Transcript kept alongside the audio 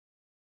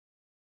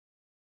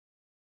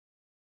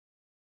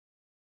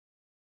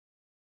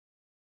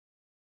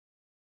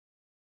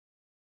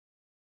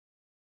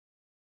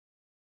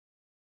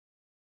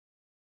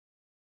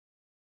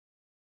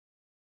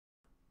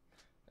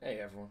Hey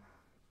everyone,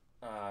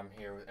 I'm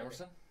here with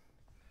Emerson,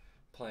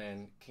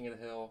 playing King of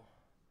the Hill,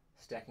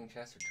 stacking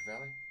chess or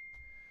Trevally.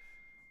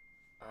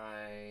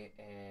 I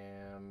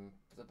am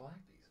the black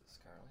pieces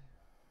currently.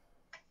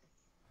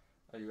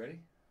 Are you ready?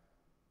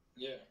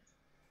 Yeah.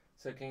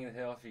 So King of the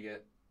Hill, if you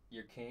get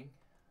your king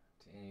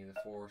to any of the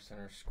four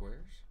center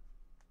squares,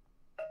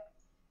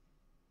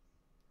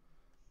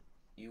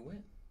 you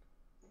win.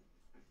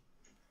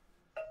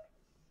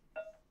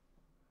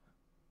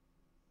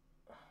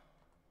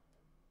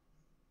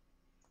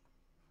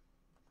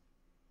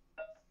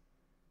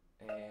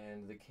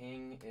 And the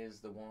king is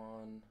the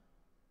one.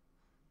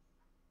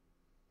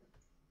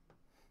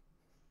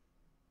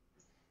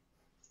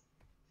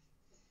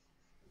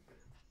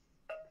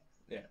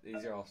 Yeah,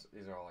 these are all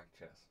like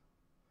chess.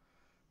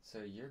 So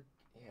the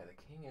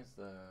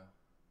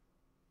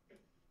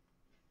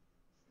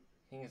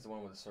king is the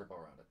one with a circle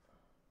around it.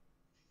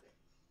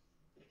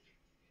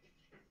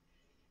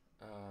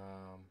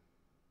 Um,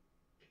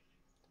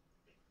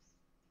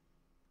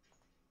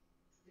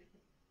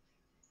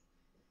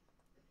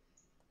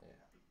 yeah.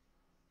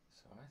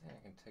 So I think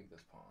I can take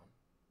this pawn.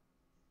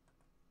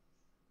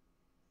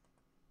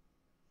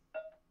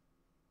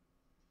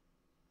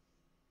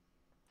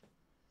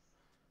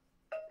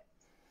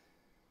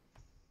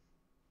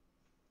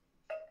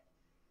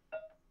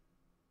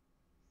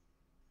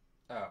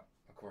 Oh,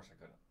 of course I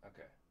couldn't.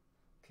 Okay.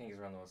 King is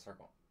around the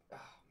circle. Oh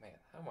man,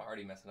 how am I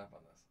already messing up on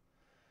this?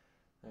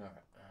 All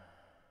right.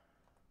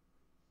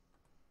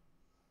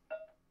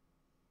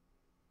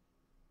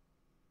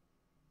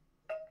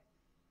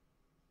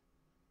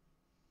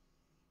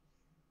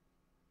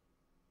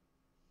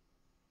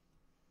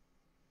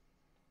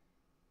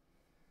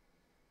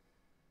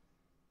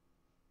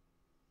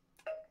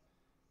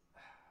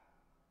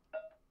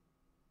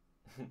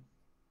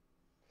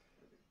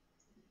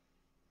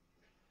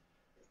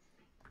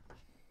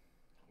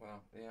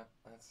 Well, yeah,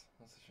 that's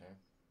a shame.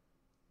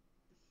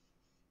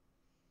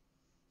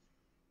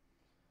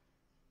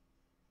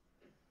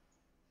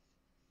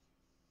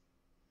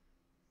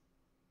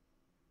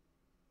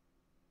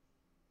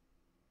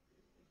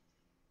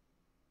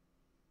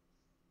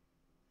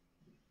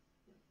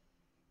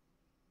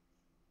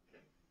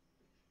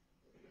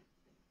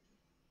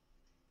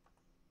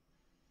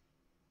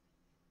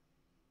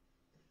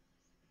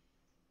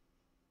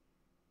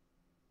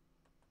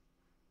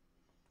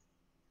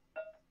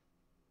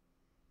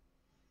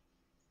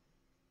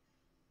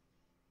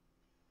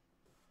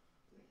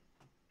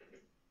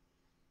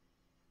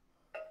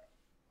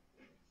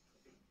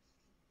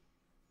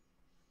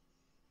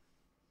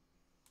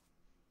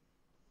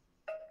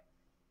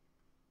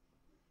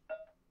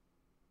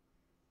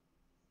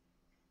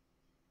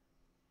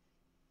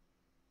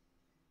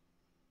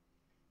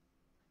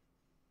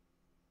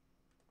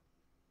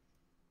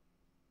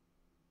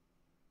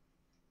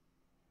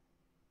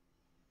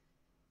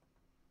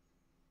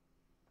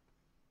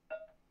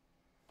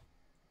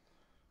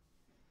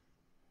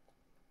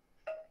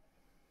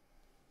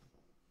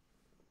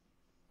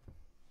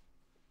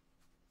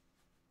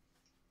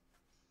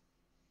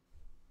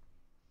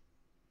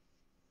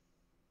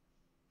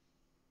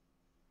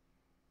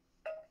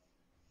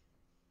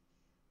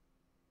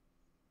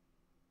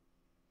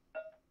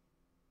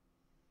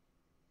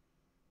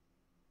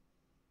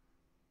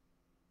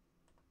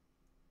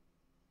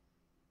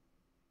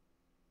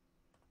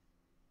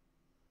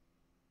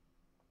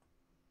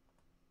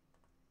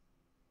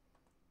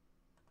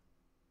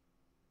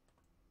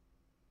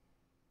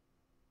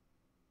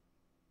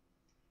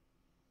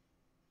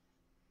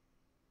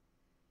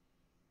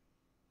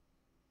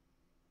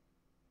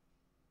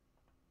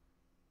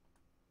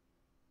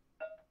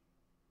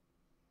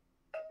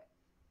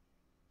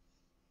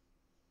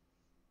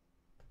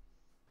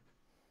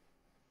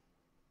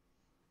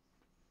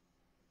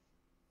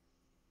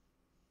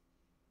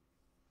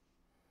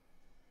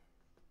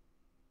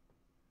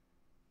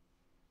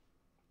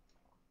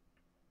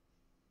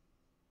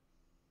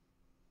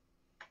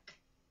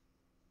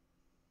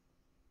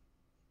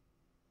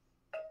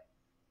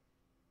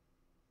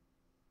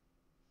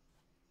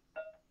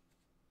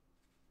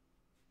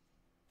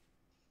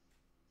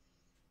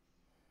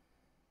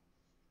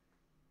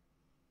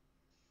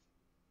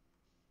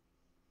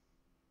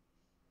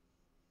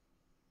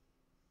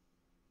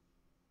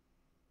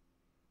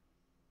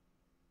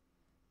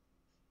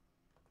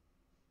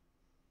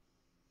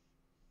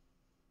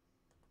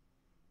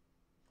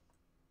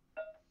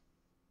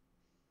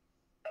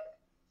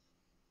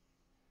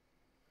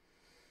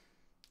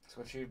 That's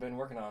what you've been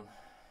working on.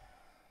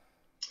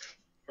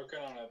 Working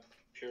on a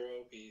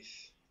Puro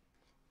piece.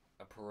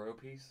 A Perot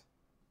piece,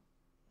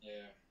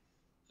 Yeah.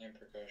 And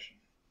percussion.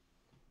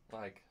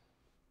 like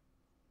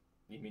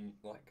you mean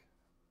like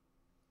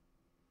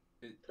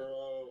it,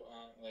 Puro,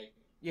 like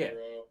yeah.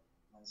 Puro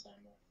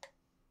ensemble.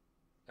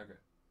 Okay.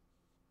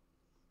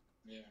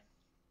 Yeah.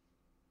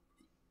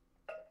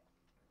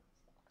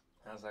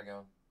 How's that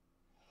going?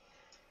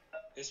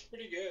 It's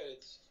pretty good.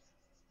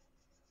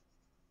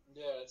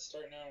 It's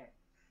starting out.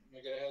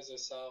 Like it has a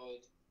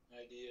solid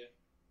idea.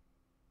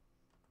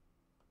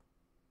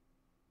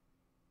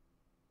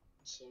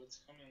 It's so it's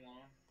coming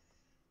along.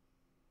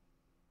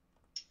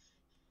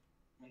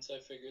 Once I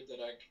figured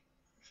that I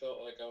felt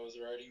like I was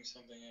writing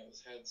something that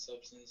had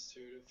substance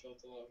to it, it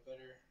felt a lot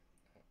better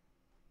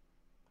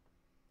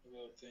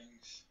about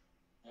things.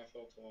 I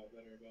felt a lot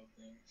better about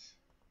things.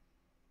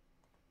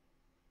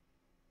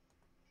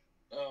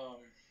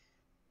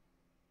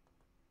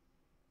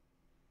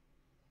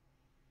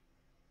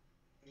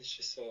 It's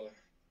just a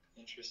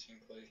interesting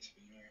place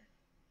being here.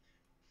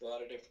 A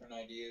lot of different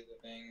ideas of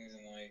things,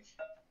 and like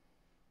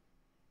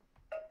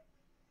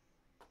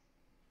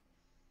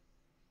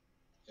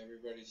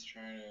everybody's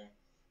trying to.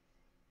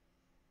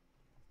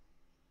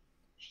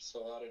 Just a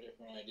lot of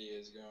different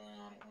ideas going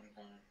on at one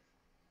time.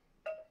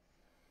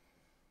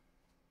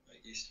 Like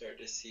you start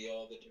to see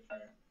all the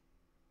different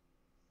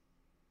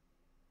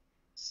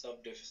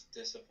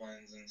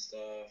sub-disciplines and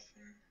stuff,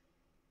 and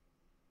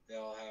they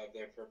all have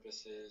their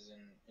purposes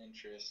and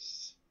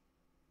interests.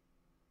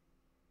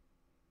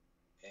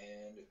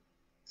 And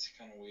it's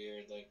kind of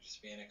weird, like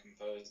just being a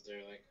composer.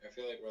 Like I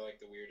feel like we're like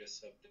the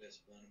weirdest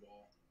sub-discipline of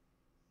all,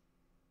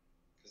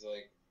 because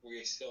like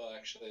we still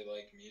actually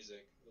like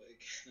music,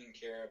 like and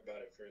care about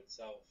it for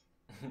itself.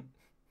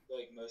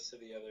 Like most of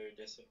the other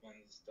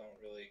disciplines don't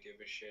really give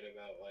a shit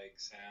about like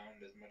sound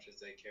as much as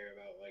they care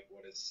about like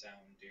what does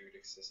sound do to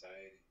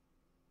society.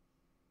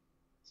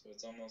 So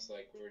it's almost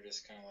like we're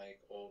just kind of like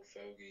old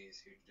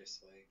fogies who just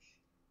like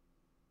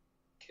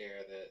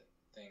care that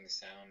things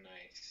sound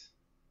nice.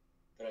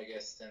 But I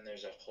guess then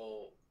there's a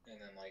whole, and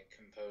then like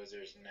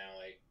composers now,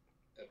 like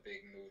a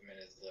big movement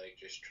is like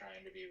just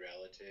trying to be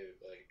relative,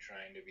 like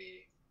trying to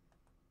be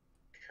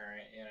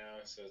current, you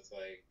know? So it's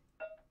like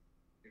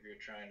if you're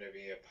trying to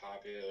be a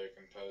popular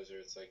composer,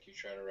 it's like you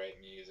try to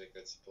write music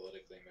that's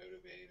politically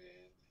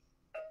motivated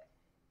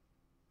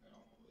and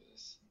all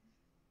this.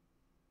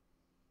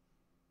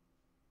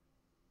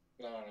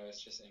 I don't know, it's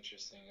just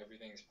interesting.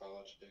 Everything's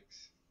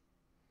politics.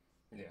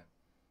 Yeah.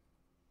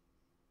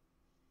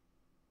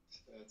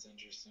 So that's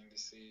interesting to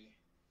see.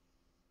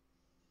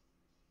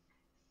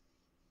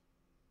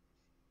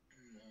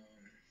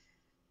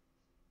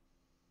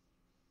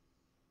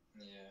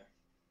 Yeah.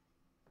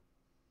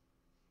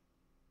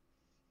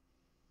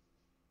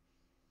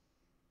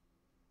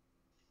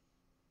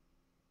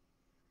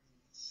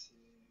 Let's see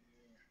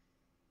here.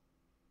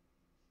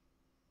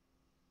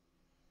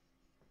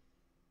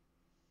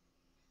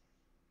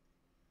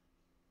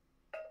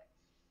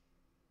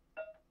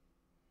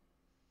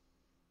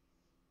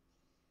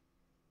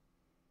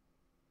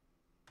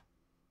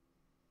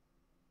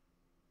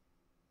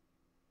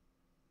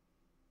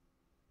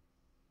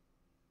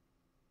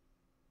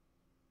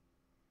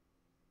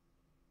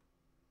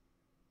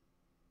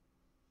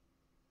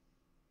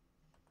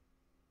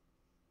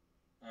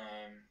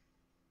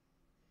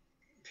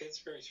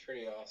 Pittsburgh's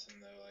pretty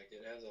awesome though. Like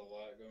it has a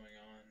lot going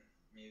on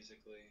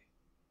musically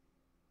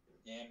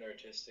and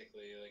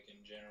artistically, like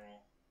in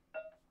general.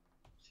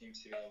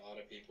 Seems to be a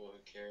lot of people who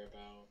care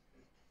about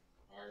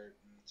art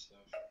and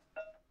stuff.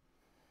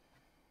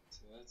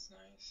 So that's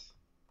nice.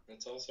 But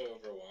it's also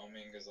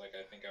overwhelming because like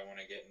I think I want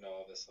to get into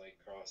all this like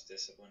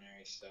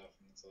cross-disciplinary stuff,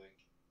 and it's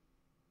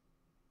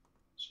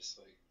just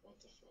like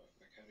what the fuck?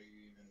 Like how do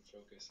you even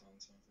focus on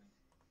something?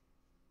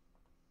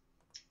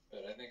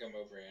 But I think I'm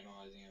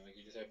overanalyzing it. Like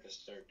you just have to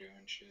start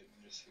doing shit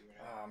and just see what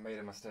happens. I made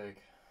a mistake.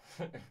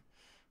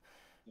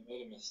 You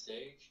made a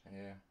mistake?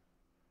 Yeah.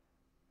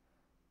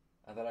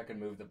 I thought I could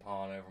move the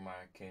pawn over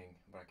my king,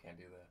 but I can't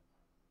do that.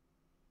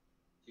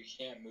 You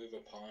can't move a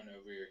pawn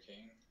over your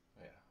king?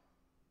 Yeah.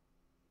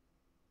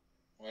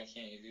 Why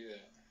can't you do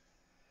that?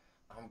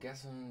 I'm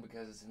guessing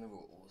because it's in the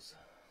rules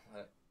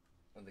that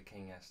the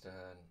king has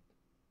to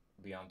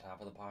be on top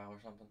of the pile or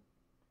something.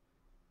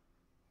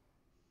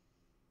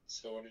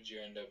 So what did you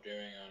end up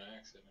doing on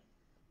accident?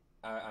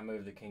 I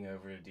moved the king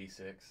over to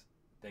d6,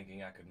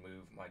 thinking I could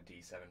move my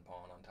d7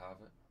 pawn on top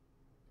of it,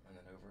 and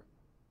then over it.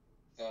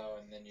 Oh,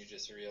 and then you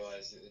just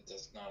realized it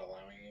does not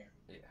allowing you?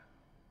 Yeah.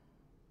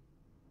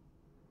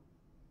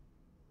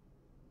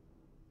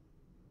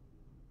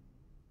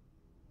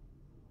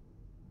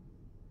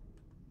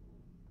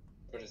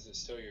 But is it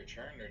still your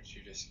turn, or did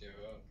you just give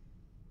up?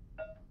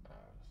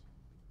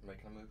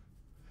 Making a move.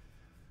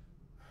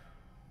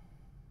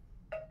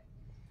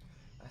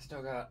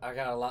 I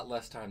got a lot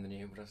less time than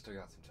you, but I still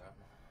got some time.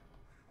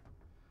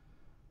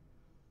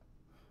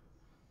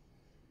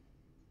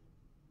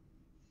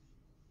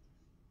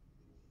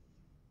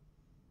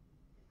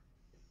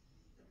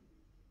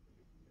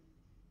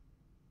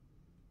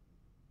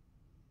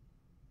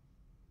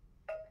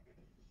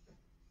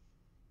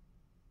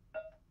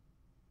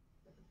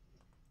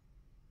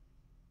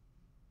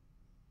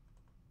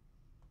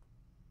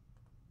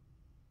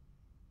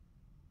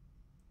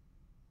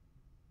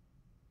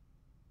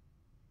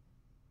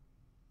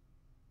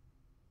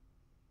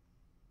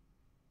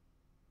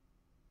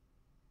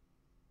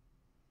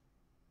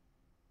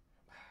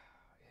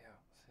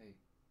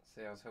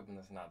 See, I was hoping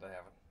this not to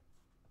happen.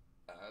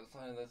 I was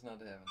planning this not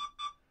to happen.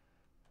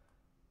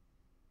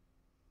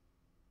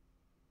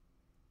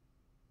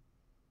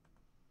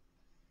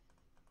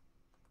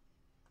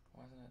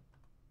 Wasn't it?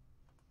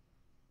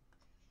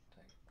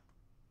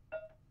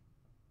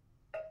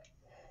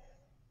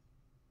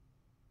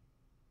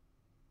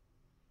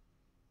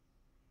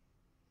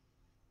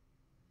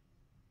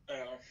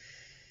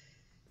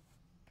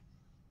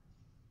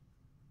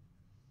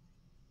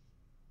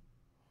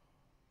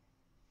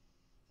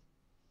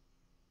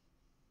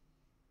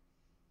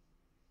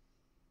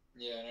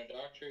 Yeah, and a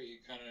doctor, you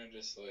kind of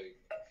just like,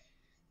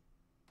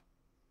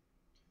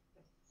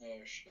 oh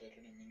shit, I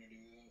didn't mean to do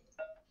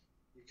that.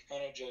 You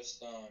kind of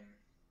just,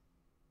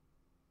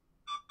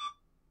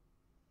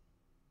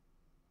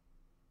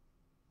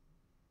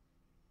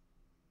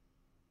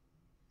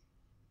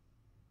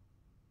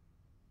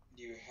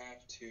 you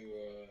have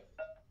to,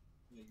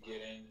 get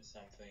into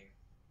something,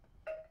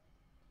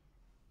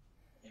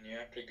 and you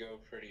have to go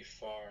pretty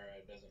far.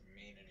 It doesn't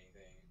mean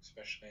anything,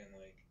 especially in,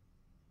 like,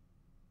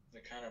 the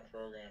kind of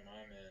program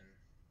I'm in.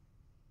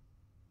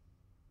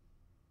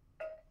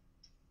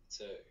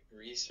 It's a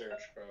research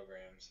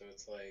program, so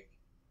it's like,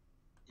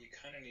 you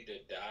kind of need to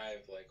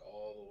dive, like,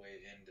 all the way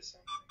into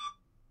something,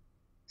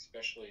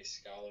 especially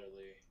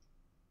scholarly.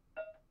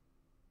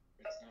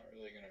 It's not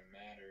really going to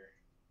matter,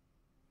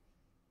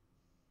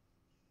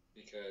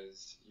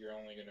 because you're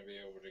only going to be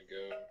able to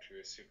go to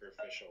a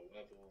superficial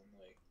level, and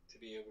like to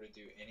be able to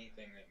do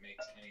anything that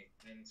makes any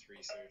sense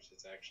research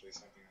that's actually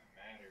something that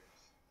matters.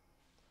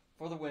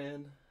 For the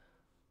win.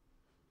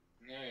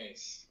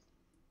 Nice.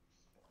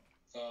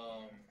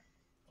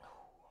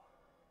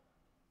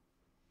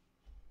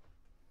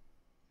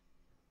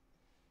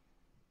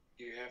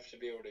 You have to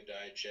be able to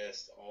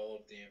digest all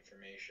of the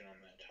information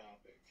on that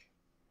topic,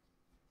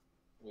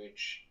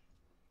 which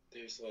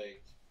there's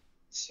like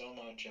so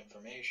much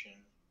information.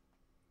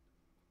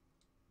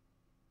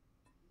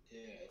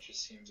 Yeah, it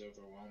just seems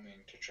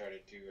overwhelming to try to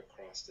do a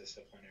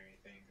cross-disciplinary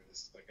thing, because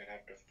it's like I'd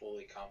have to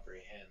fully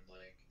comprehend,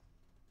 like,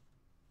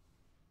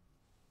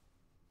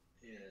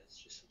 yeah,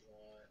 it's just a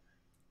lot.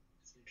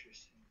 It's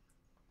interesting.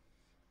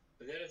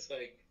 But then it's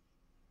like,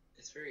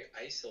 it's very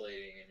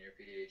isolating in your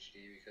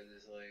PhD, because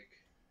it's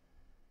like,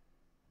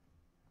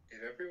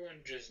 if everyone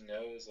just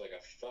knows like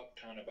a fuck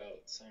ton about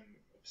some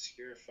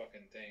obscure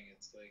fucking thing,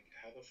 it's like,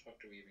 how the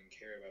fuck do we even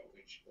care about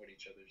what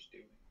each other's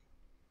doing?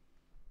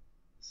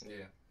 So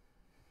Yeah.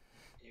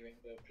 you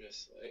end up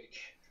just like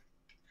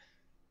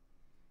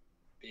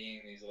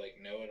being these like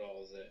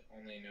know-it-alls that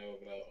only know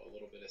about a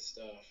little bit of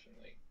stuff, and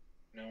like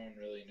no one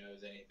really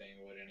knows anything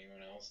what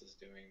anyone else is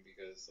doing,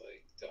 because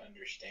like to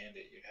understand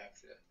it you'd have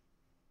to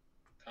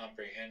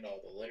comprehend all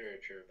the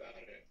literature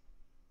about it.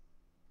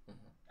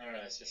 I don't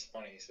know, it's just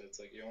funny. So it's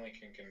like you only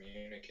can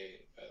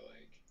communicate by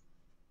like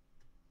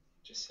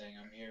just saying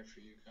I'm here for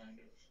you, kind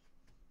of.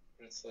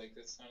 But it's like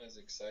that's not as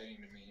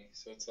exciting to me.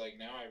 So it's like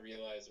now I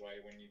realize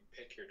why when you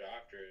pick your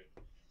doctorate,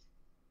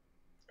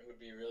 it would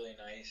be really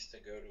nice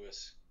to go to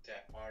to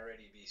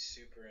already be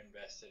super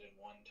invested in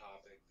one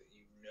topic that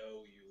you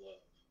know you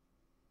love,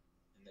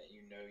 and that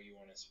you know you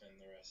want to spend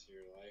the rest of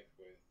your life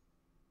with,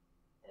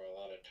 or a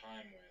lot of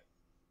time with,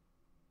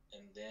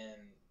 and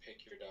then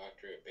pick your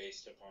doctorate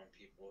based upon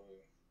people who,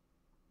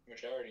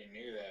 which I already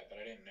knew that, but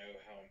I didn't know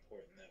how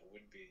important that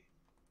would be.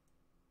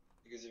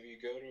 Because if you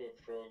go to a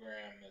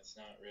program that's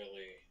not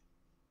really,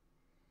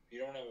 if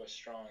you don't have a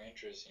strong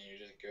interest and you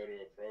just go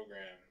to a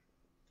program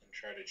and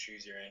try to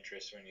choose your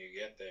interest when you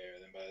get there,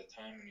 then by the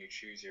time when you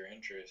choose your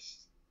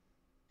interest,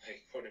 like,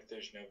 what if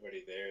there's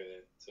nobody there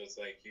that, so it's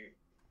like you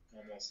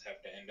almost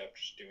have to end up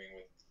just doing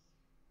with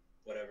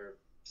whatever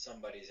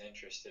somebody's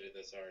interested in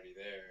that's already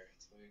there.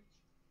 It's like,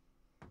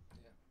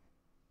 yeah.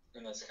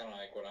 And that's kind of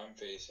like what I'm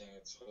facing.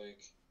 It's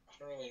like, I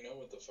don't really know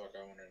what the fuck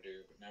I want to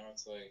do, but now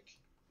it's like,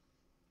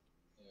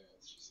 yeah,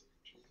 it's just like,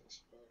 Jesus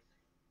fuck.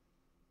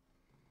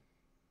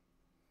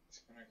 It's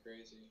kind of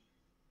crazy.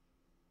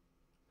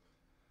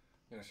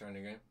 You gonna start a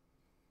new game?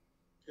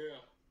 Yeah.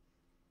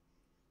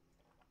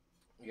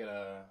 You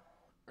gotta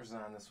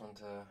resign this one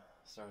to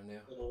start a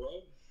new. Little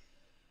what?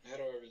 How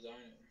do I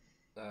resign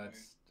it?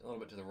 It's a little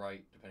bit to the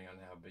right, depending on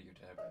how big your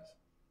tab is.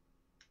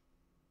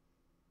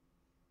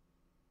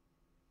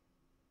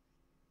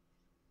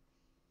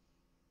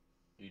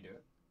 Do you do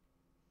it?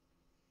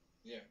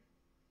 Yeah.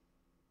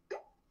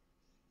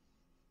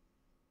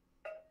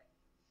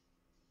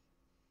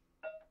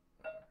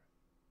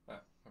 Oh,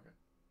 okay.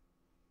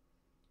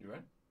 You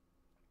ready?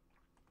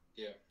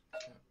 Yeah.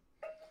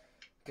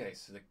 Okay,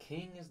 so the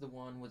king is the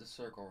one with a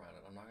circle around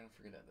it. I'm not gonna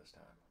forget that this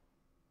time.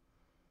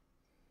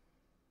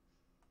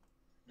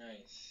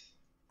 Nice.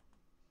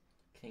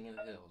 King of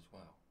the hills.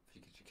 Wow. If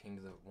you get your king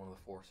to one of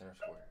the 4 center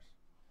squares.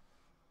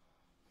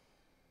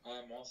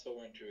 I also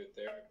went to a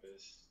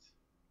therapist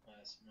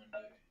last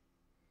Monday.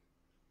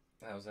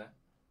 How was that?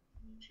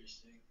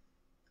 Interesting.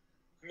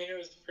 I mean, it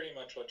was pretty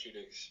much what you'd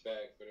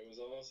expect, but it was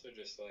also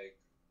just like,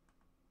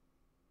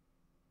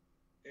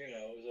 you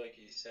know, it was like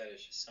you said,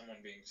 it's just someone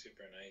being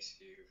super nice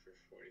to you for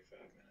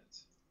 45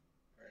 minutes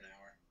or an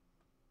hour.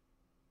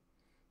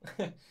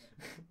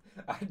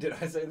 Did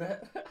I say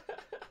that?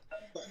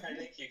 I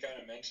think you kind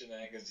of mentioned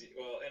that because,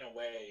 well, in a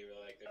way, you were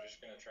like, they're just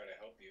going to try to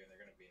help you and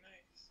they're going to be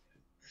nice.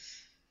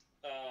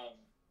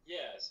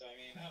 Yeah, so I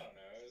mean, I don't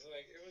know. It was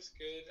like, it was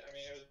good. I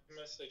mean, it was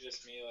mostly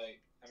just me, like,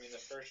 I mean,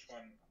 the first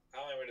one, I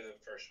only went to the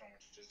first one,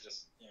 which is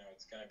just, you know,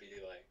 it's going to be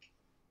like,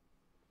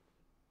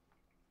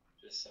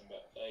 just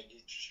somebody, like,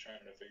 he's just trying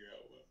to figure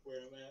out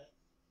where I'm at.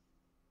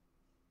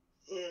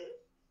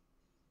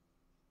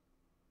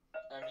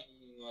 I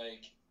mean,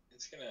 like,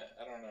 it's gonna,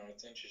 I don't know,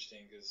 it's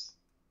interesting because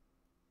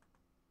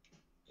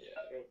Yeah,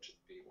 it'll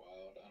just be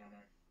wild. I don't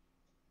know.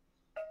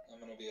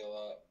 I'm gonna be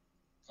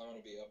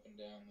up and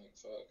down like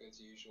fuck as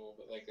usual,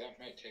 but like that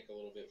might take a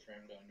little bit for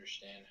him to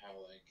understand how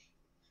like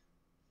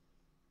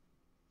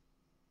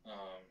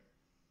um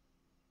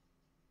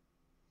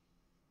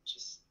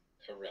just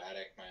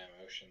erratic my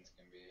emotions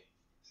can be.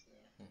 So,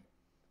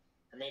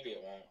 or maybe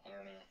it won't. I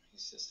don't know.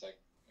 He's just like,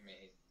 I mean,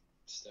 he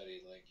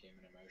studied like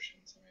human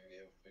emotions, so maybe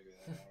he'll figure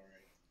that out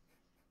already.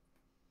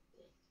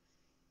 But,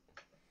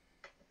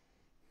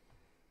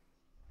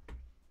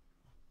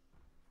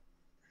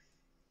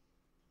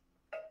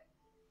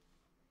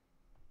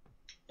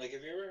 like,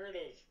 have you ever heard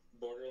of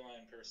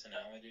borderline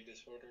personality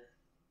disorder?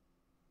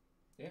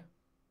 Yeah.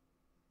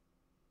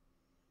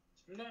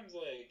 Sometimes,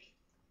 like,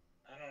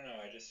 I don't know.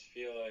 I just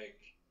feel like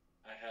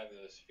I have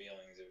those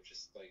feelings of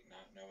just like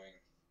not knowing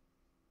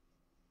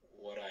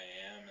what I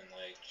am and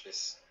like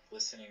just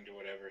listening to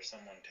whatever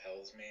someone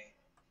tells me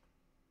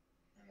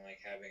and like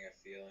having a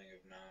feeling of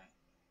not.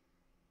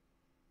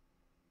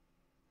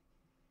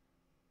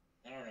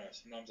 I don't know.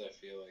 Sometimes I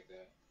feel like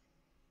that.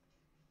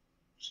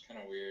 It's kind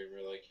of weird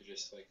where like you're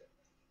just like,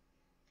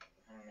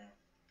 I don't know.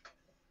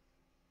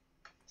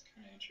 It's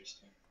kind of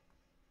interesting.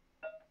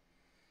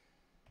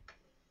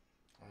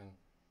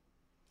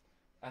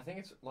 I think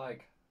it's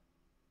like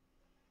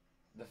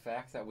the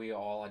fact that we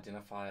all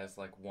identify as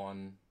like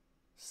one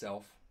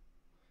self,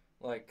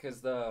 like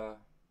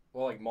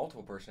like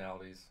multiple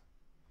personalities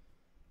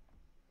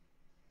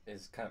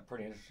is kind of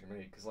pretty interesting to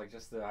me because like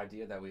just the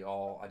idea that we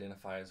all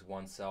identify as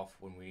one self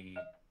when we,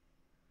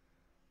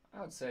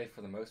 I would say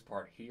for the most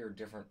part, hear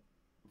different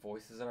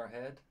voices in our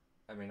head.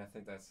 I mean, I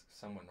think that's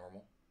somewhat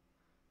normal.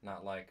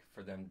 Not like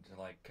for them to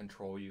like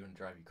control you and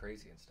drive you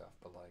crazy and stuff,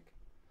 but like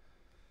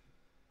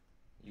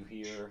you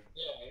hear.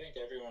 Yeah, I think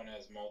everyone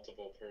has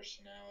multiple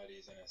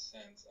personalities in a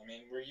sense. I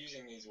mean, we're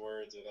using these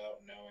words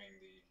without knowing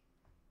the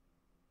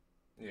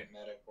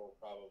medical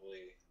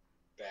probably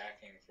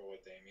backing for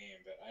what they mean,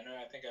 but I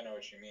think I know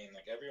what you mean.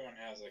 Like everyone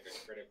has like a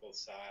critical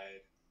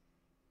side,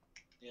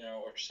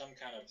 or some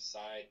kind of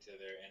side to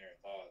their inner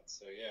thoughts.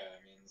 So yeah, I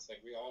mean, it's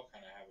like we all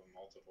kind of have a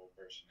multiple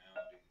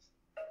personalities.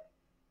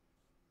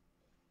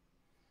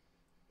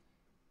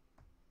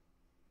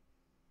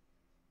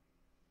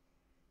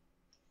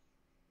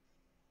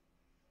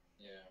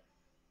 Yeah.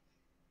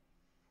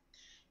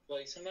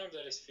 Like sometimes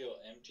I just feel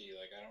empty.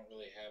 Like I don't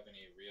really have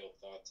any real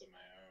thoughts of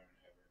my own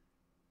ever.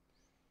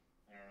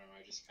 I don't know.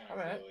 I just kind of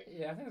feel like.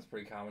 Yeah, I think it's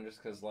pretty common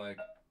just because like.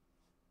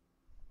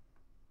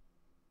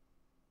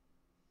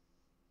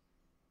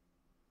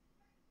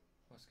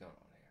 What's going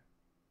on here?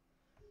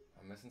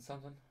 I'm missing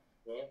something?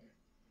 What?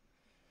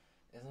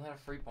 Isn't that a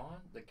free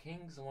pawn? The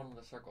king's the one with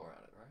the circle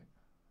around it, right?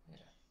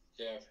 Yeah.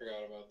 Yeah, I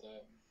forgot about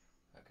that.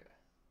 Okay.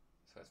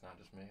 So it's not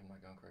just me. I'm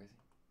not going crazy.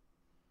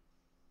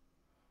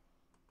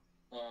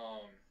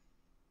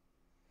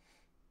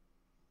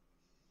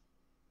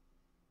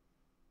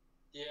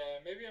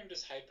 Yeah, maybe I'm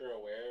just hyper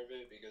aware of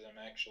it because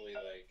I'm actually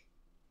like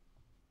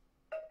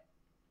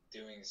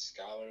doing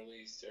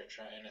scholarly or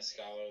trying a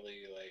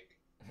scholarly like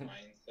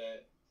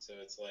mindset. So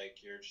it's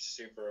like you're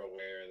super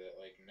aware that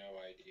like no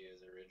idea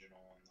is original,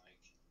 and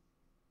like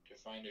to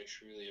find a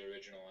truly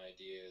original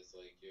idea is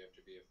like you have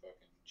to be a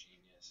fucking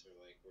genius or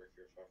like work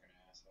your fucking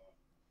ass off.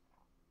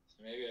 So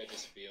maybe I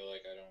just feel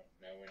like I don't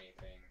know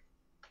anything.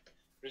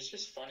 But it's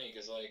just funny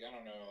because like I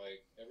don't know,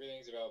 like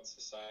everything's about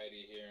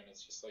society here, and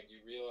it's just like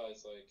you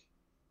realize like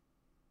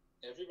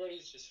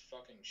everybody's just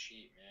fucking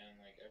cheap,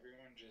 man. Like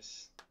everyone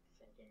just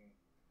fucking.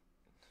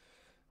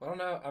 I don't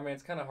know. I mean,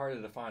 it's kind of hard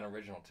to define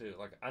original too.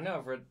 Like I know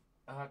I've read.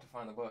 I'll have to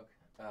find the book,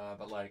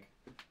 but like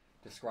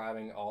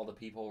describing all the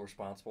people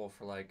responsible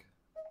for like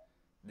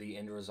the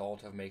end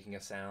result of making a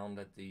sound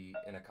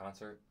in a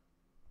concert.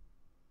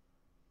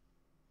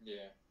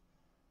 Yeah.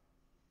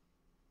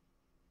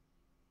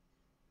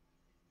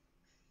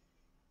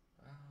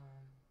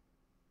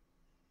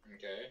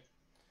 Okay.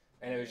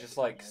 And it was just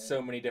like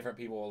so many different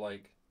people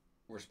like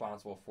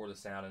responsible for the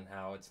sound and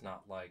how it's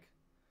not like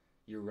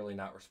you're really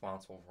not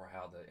responsible for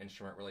how the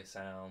instrument really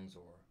sounds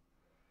or.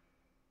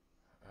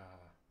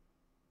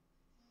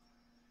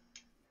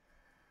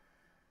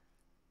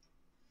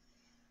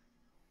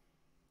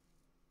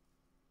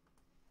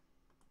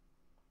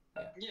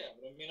 Yeah,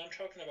 but I mean, I'm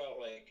talking about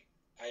like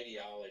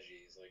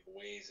ideologies, like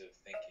ways of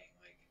thinking,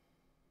 like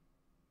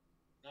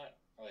not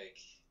like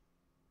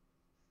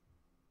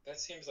that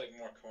seems like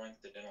more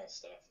coincidental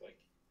stuff. Like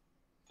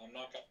I'm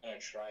not gonna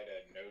try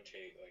to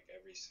notate like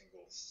every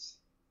single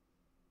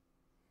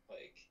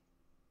like.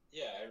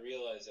 Yeah, I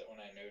realize that when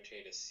I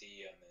notate a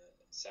C on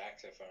the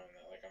saxophone,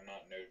 that like I'm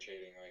not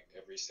notating like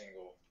every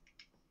single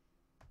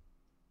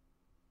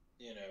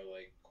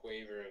like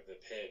quaver of the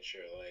pitch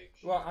or like.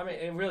 Well, I mean,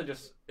 it really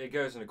just it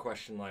goes into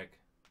question like,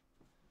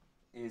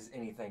 is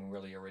anything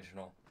really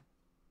original?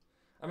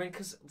 I mean,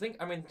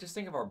 just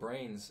think of our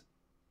brains.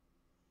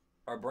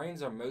 Our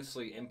brains are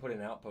mostly input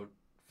and output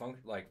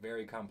like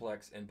very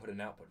complex input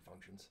and output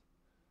functions.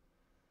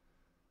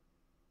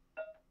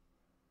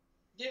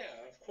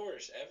 Yeah, of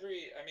course. I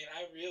mean,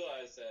 I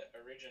realize that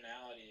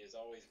originality is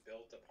always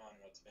built upon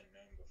what's been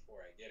known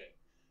before. I get it.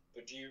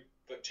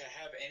 but to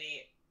have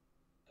any,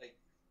 like,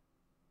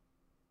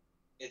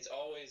 it's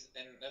always,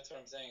 and that's what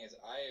I'm saying is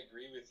I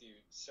agree with you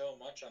so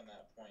much on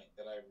that point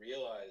that I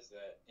realize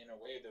that in a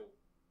way, though,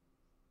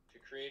 to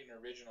create an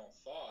original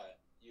thought,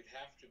 you'd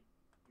have to,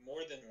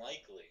 more than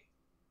likely,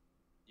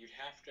 you'd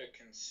have to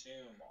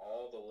consume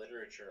all the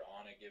literature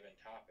on a given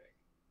topic.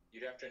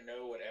 You'd have to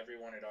know what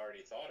everyone had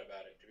already thought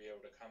about it to be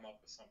able to come up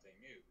with something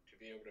new, to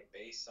be able to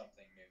base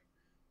something new.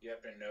 You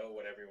have to know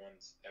what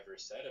everyone's ever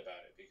said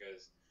about it,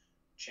 because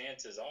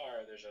chances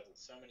are there's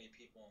so many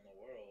people in the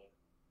world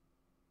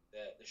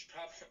that there's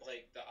probably,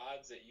 like, the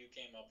odds that you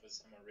came up with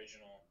some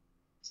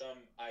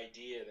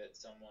idea that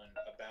someone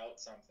about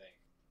something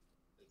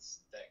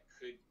that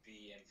could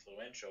be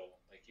influential,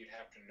 like, you'd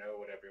have to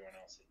know what everyone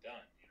else had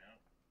done,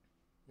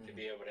 to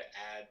be able to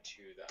add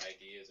to the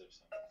ideas of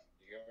something.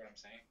 You get what I'm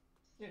saying?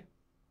 Yeah.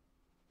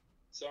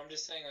 So I'm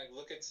just saying, like,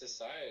 look at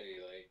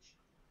society. Like,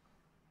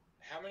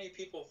 how many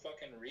people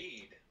fucking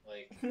read?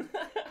 Like,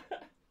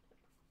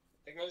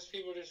 like most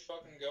people just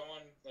fucking go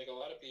on, like, a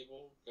lot of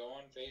people go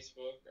on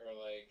Facebook, or,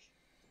 like,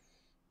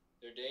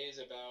 their day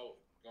is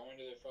about going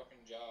to their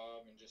fucking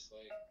job and just,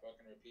 like,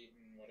 fucking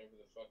repeating whatever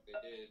the fuck they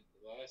did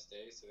the last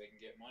day so they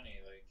can get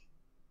money. Like,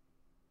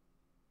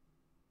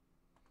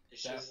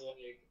 it's just,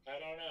 like, I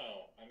don't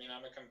know. I mean,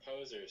 I'm a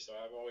composer, so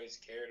I've always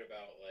cared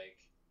about, like,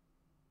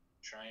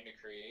 trying to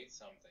create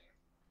something.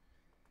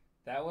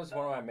 That was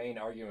one of my main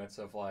arguments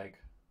of, like,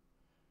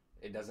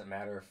 it doesn't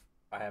matter if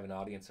I have an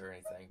audience or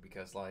anything,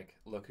 because, like,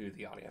 look who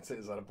the audience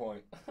is at a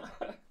point.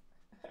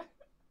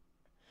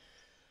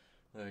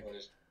 Like, what,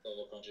 just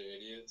a bunch of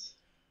idiots?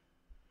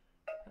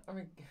 I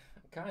mean,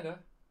 kinda.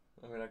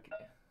 I mean,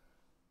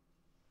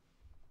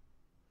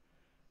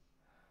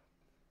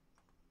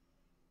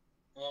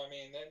 Well, I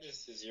mean, that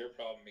just is your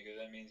problem, because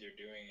that means you're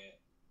doing it.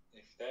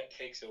 If that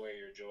takes away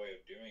your joy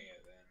of doing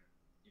it, then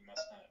you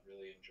must not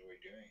really enjoy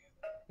doing it.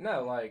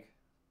 No, like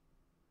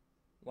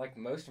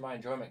most of my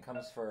enjoyment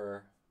comes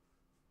from.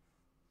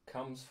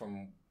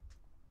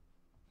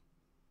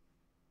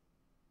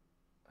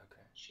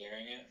 Okay.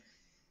 Sharing it?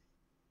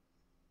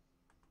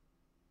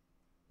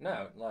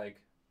 No, like,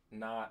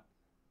 not.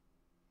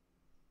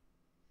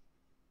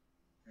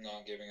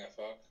 Not giving a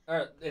fuck?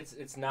 Or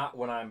it's not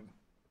when I'm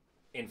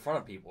in front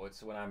of people.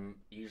 It's when I'm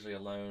usually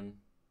alone.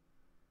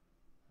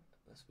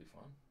 This would be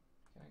fun.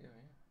 Can I go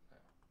here? No.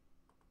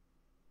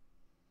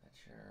 That's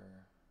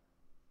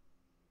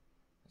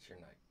your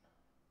night.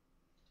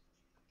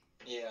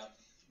 Yeah,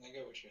 I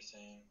get what you're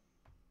saying.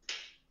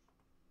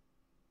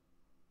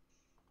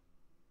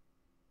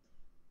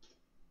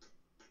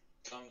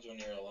 Comes when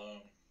you're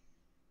alone.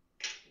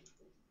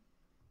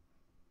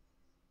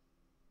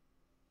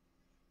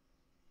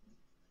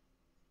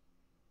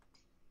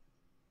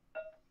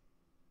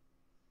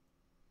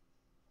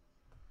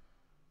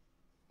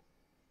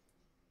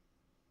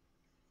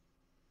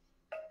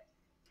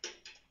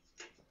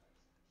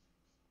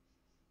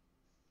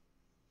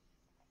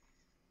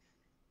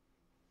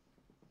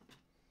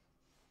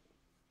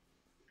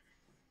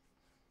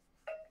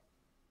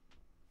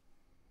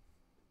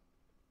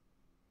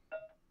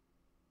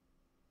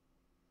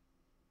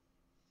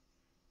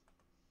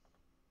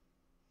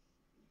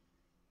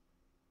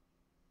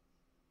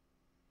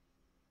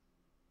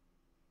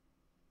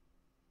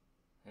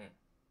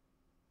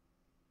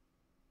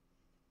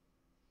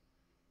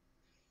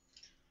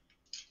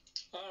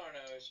 I don't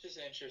know, it's just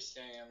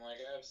interesting, and,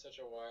 like, I have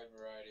such a wide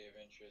variety of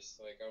interests.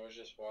 Like, I was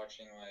just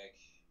watching, like,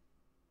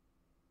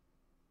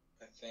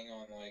 a thing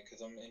on, like,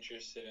 because I'm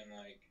interested in,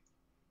 like,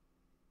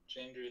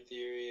 gender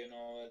theory and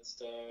all that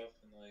stuff,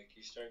 and, like,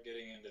 you start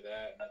getting into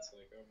that, and it's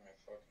like, oh my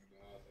fucking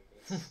god, like,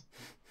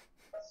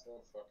 that's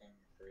so fucking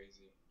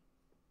crazy.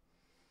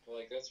 But,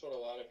 like, that's what a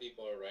lot of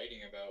people are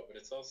writing about,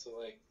 but it's also,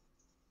 like,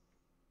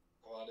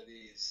 a lot of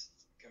these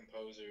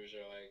composers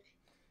are, like...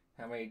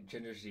 How many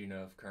genders do you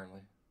know of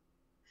currently?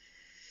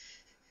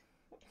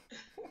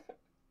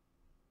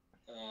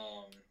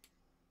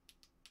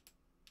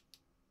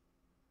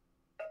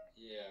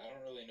 Yeah, I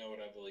don't really know what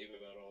I believe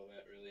about all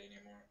that really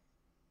anymore.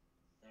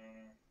 I don't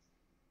know.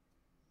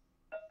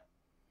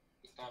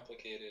 It's a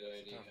complicated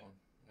idea. It's a tough one.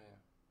 Yeah.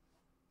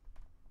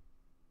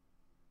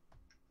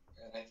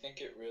 And I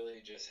think it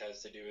really just has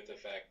to do with the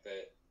fact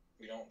that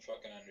we don't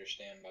fucking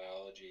understand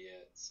biology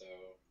yet, so...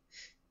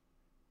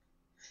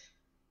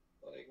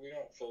 like, we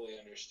don't fully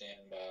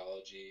understand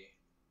biology.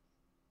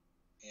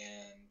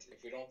 And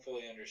if we don't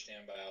fully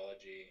understand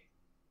biology,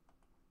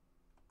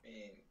 I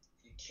mean,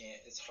 you can't...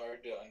 It's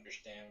hard to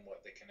understand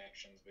what the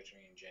connections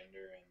between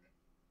gender and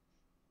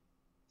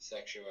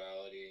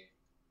sexuality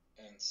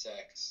and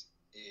sex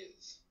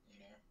is, you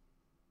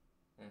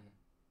know? Mm-hmm.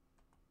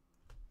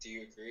 Do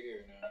you agree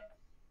or no?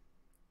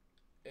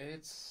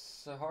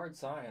 It's a hard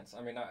science.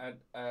 I mean, I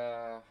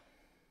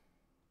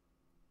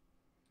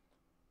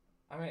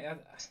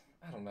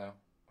don't know.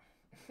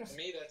 To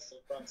me, that's the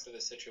crux of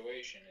the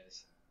situation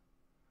is,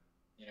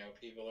 you know,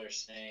 people are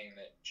saying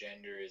that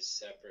gender is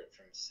separate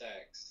from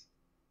sex,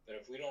 but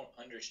if we don't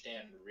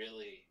understand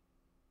really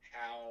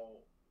how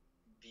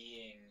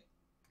being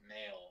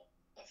male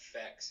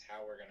affects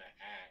how we're gonna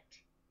act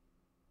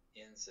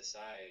in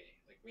society.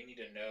 Like, we need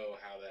to know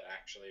how that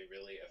actually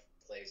really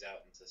plays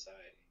out in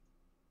society.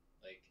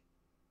 Like,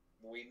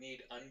 we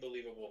need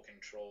unbelievable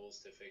controls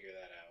to figure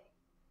that out.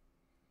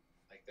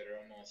 Like, that are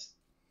almost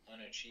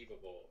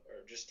unachievable,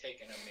 or just take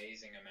an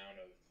amazing amount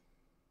of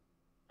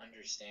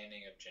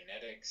understanding of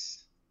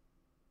genetics,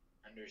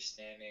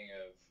 understanding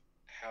of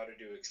how to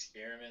do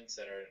experiments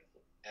that are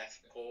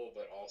ethical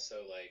but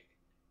also like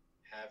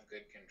have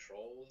good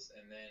controls,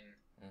 and then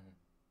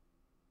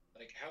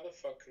like, how the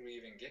fuck could we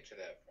even get to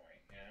that point,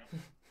 you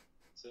know?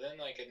 So then,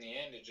 like, in the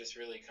end, it just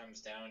really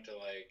comes down to,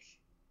 like,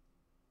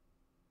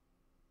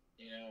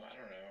 you know, I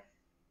don't know.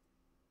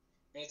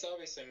 I mean, it's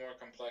obviously more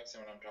complex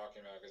than what I'm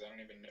talking about, because I don't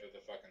even know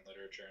the fucking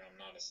literature, and I'm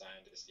not a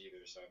scientist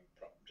either, so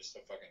I'm just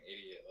a fucking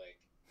idiot, like,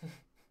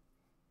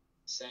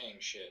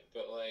 saying shit.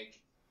 But, like,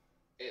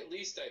 at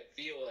least I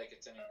feel like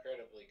it's an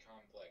incredibly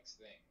complex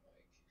thing.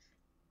 Like,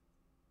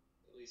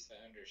 at least I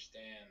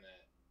understand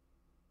that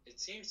it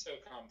seems so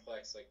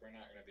complex, like, we're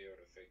not going to be able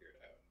to figure it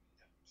out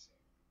anytime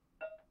soon.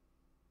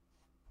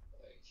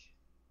 Like,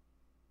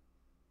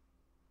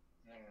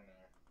 I don't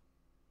know.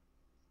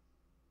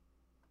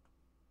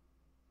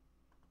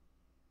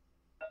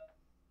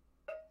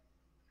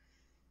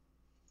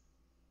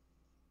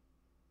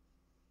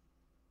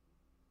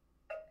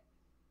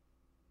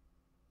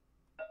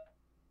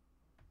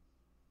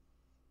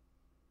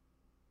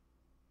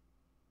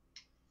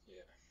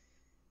 Yeah.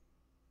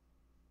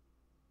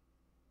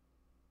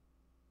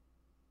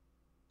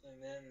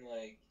 And then,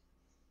 like,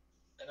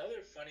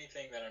 another funny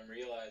thing that I'm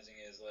realizing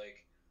is,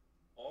 like,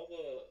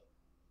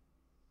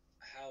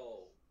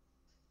 how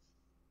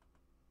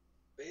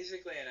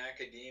basically in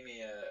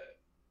academia,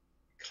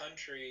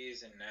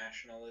 countries and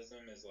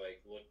nationalism is, like,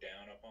 looked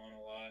down upon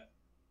a lot.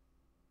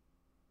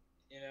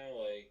 You know,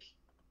 like,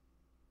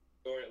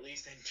 or at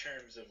least in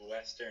terms of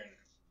Western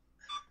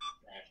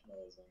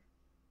nationalism.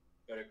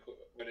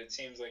 But it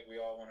seems like we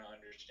all want to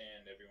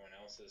understand everyone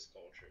else's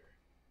culture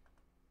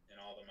and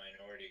all the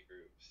minority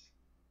groups,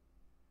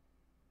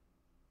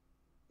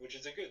 which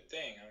is a good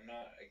thing. I'm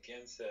not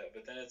against that.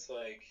 But then it's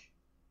like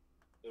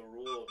the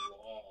rule of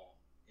law,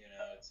 you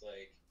know, it's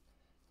like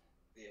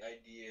the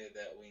idea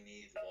that we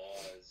need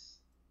laws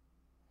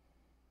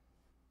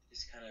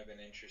is kind of an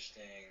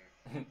interesting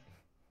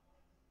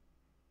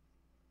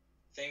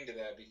thing to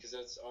that, because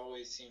that's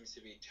always seems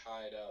to be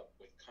tied up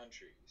with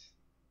countries.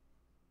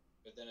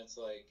 But then it's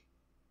like,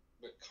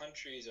 but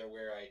countries are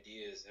where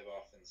ideas have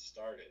often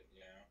started, you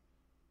know?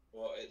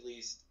 Well, at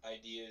least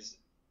ideas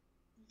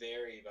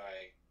vary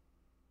by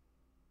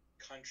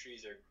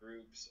countries or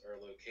groups or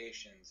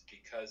locations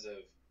because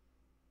of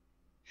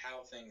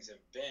how things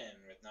have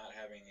been with not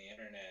having the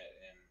internet.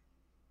 And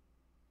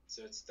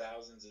so it's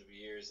thousands of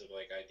years of,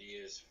 like,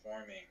 ideas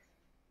forming.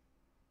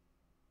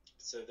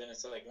 So then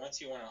it's like, once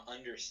you want to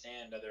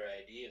understand other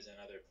ideas in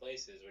other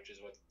places, which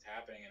is what's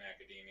happening in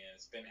academia, and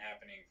it's been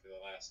happening for the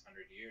last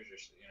 100 years or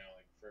so, you know,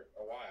 like, for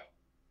a while.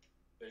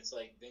 But it's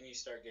like, then you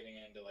start getting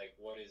into, like,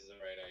 what is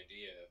the right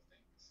idea of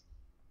things.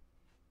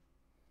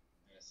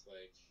 And it's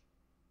like,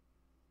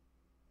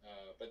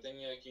 but then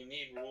you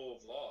need rule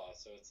of law.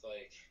 So it's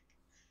like,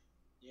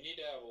 you need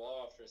to have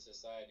law for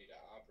society to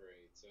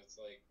operate. So it's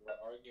like, we're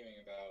arguing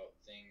about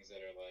things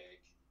that are like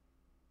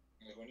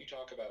when you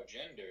talk about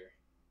gender,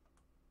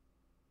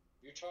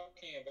 you're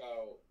talking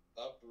about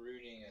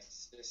uprooting a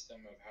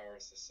system of how our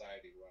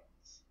society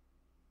runs.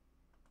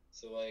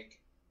 So, like,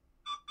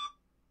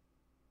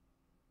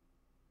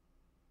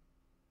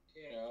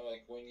 you know,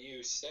 like, when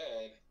you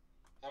said,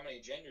 how many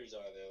genders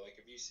are there? Like,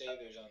 if you say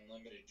there's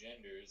unlimited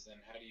genders, then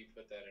how do you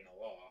put that in a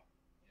law?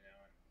 You know,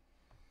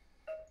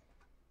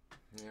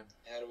 and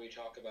yeah. how do we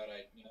talk about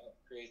it? You know, it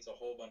creates a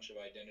whole bunch of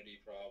identity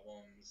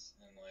problems,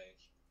 and, like,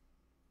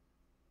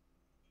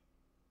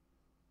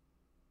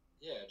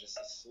 yeah, just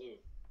a slew of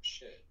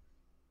shit.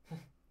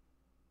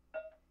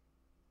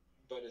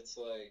 But it's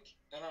like,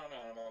 I don't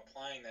know, I'm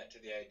applying that to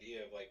the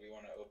idea of, like, we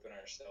want to open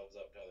ourselves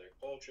up to other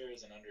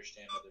cultures and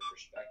understand other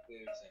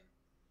perspectives and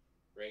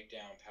break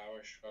down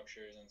power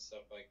structures and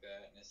stuff like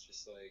that. And it's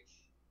just like,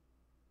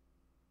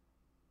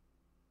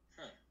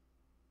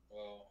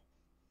 well,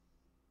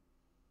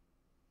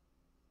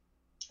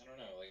 I don't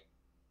know, like,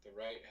 the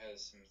right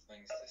has some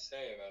things to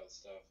say about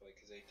stuff, like,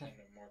 because they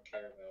tend to more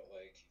care about,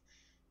 like,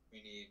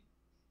 we need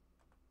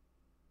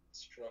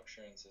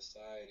structure in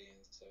society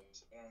and stuff.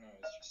 So I don't know,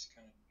 it's just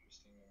kind of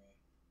interesting to me.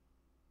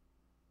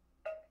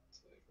 It's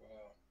like,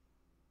 wow.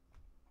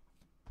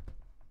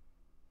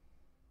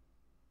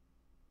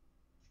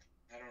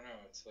 I don't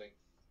know, it's like,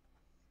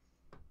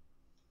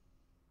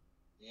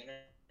 the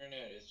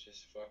internet is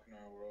just fucking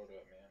our world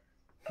up, man.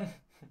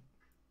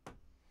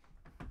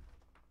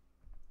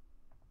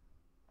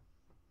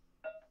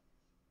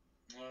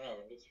 I don't know,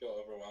 I just feel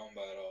overwhelmed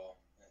by it all.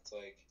 It's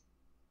like,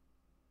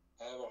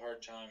 I have a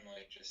hard time,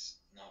 like, just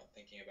not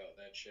thinking about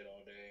that shit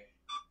all day.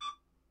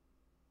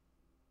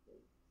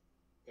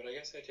 But I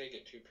guess I take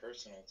it too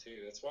personal,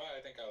 too. That's why I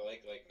think I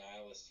like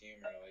nihilist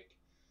humor. Like,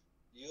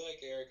 you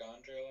like Eric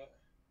Andre a lot?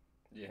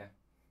 Yeah.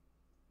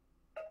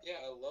 Yeah,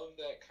 yeah, I love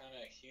that kind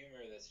of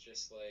humor that's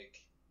just like,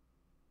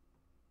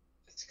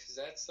 it's because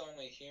that's the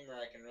only humor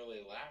I can really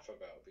laugh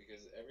about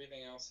because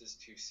everything else is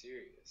too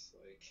serious.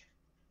 Like,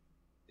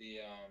 the,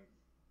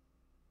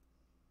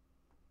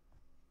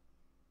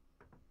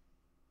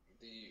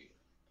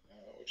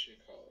 what you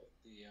call it?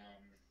 The,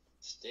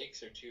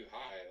 stakes are too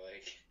high.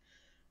 Like,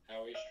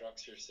 how we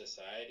structure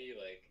society,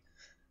 like,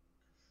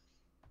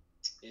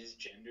 is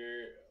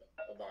gender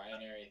a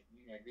binary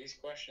thing? Like, these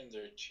questions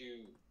are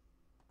too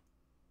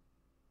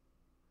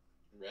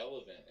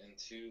relevant and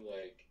too,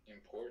 like,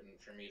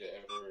 important for me to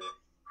ever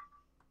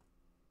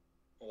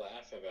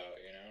laugh about,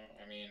 you know?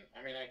 I mean,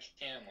 I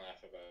can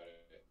laugh about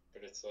it,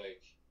 but it's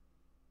like,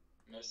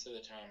 most of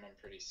the time I'm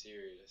pretty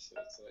serious, so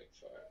it's like,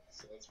 fuck.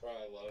 So that's why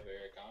I love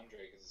Eric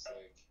Andre, because it's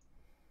like,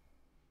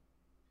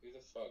 who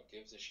the fuck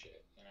gives a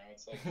shit? You know,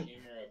 it's like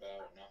humor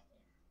about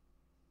nothing.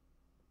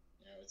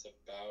 You know, it's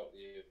about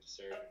the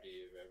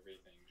absurdity of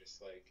everything, just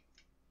like,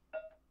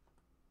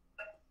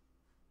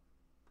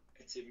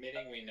 it's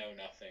admitting we know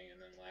nothing and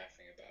then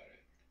laughing about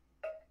it.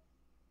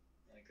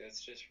 Like, that's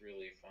just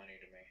really funny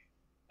to me.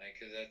 Like,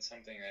 because that's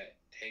something that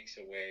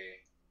takes away.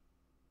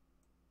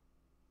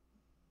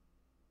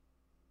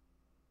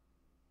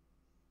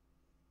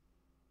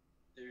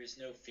 There is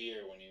no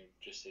fear when you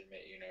just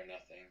admit you know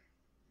nothing.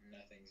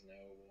 Nothing's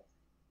knowable.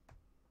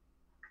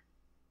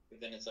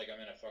 But then it's like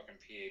I'm in a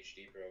fucking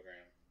PhD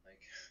program.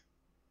 Like,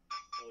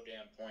 the whole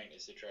damn point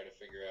is to try to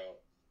figure out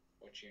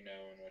what you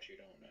know and what you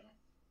don't know.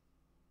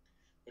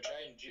 Which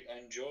I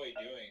enjoy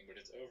doing, but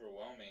it's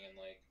overwhelming and,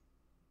 like,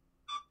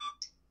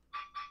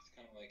 it's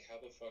kind of like, how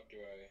the fuck do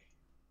I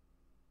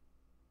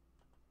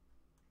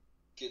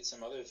get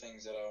some other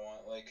things that I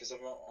want? Like, because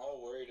I'm all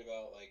worried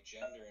about, like,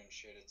 gender and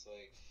shit. It's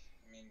like,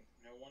 I mean,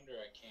 no wonder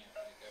I can't.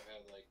 Like, I've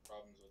had, like,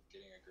 problems with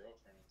getting a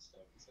girlfriend and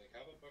stuff. It's like,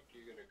 how the fuck do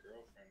you get a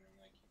girlfriend when,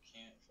 like, you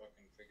can't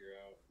fucking figure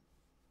out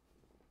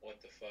what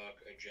the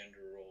fuck a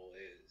gender role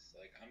is?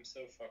 Like, I'm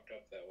so fucked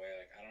up that way.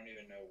 Like, I don't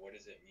even know what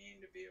does it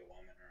mean to be a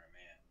woman or a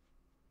man.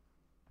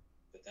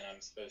 But then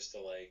I'm supposed to,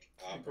 like,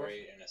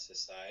 operate in a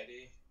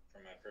society for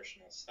my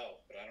personal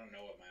self, but I don't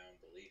know what my own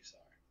beliefs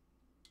are.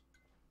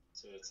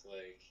 So it's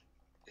like,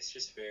 it's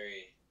just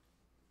very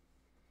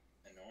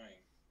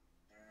annoying.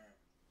 I don't know.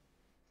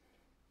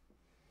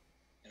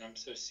 And I'm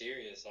so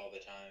serious all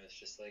the time. It's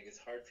just like, it's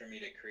hard for me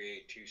to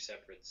create two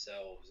separate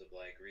selves of,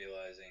 like,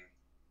 realizing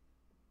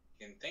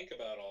you can think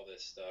about all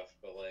this stuff,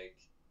 but, like,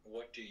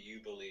 what do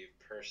you believe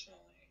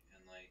personally?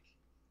 And, like,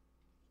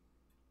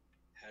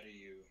 how do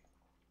you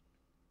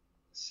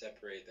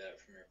separate that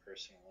from your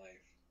personal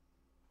life?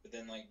 But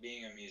then, like,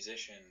 being a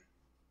musician,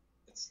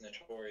 it's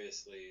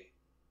notoriously,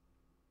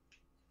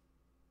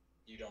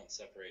 you don't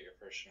separate your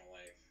personal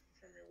life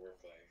from your work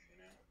life, you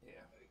know?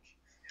 Yeah. Like,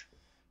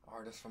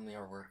 Artist from the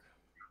artwork.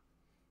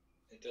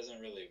 it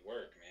doesn't really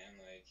work, man.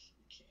 Like,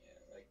 you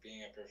can't, like,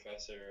 being a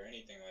professor or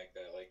anything like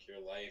that, like, your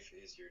life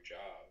is your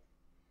job.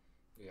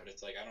 Yeah. But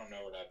it's like, I don't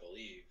know what I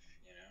believe,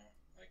 you know?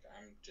 Like,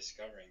 I'm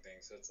discovering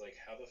things. So it's like,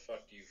 how the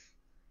fuck do you...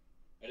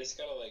 I just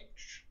gotta, like,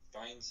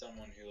 find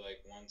someone who,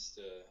 like, wants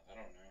to... I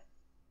don't know.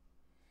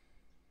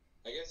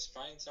 I guess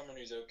find someone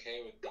who's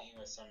okay with being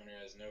with someone who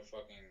has no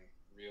fucking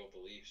real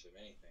beliefs of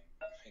anything.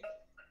 Like,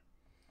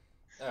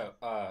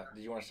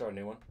 Do you want to start a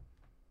new one?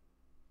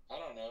 I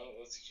don't know.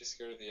 Let's just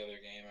go to the other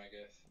game, I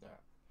guess.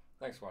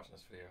 Thanks for watching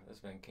this video. This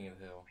has been King of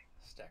the Hill,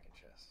 Stacking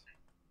Chess.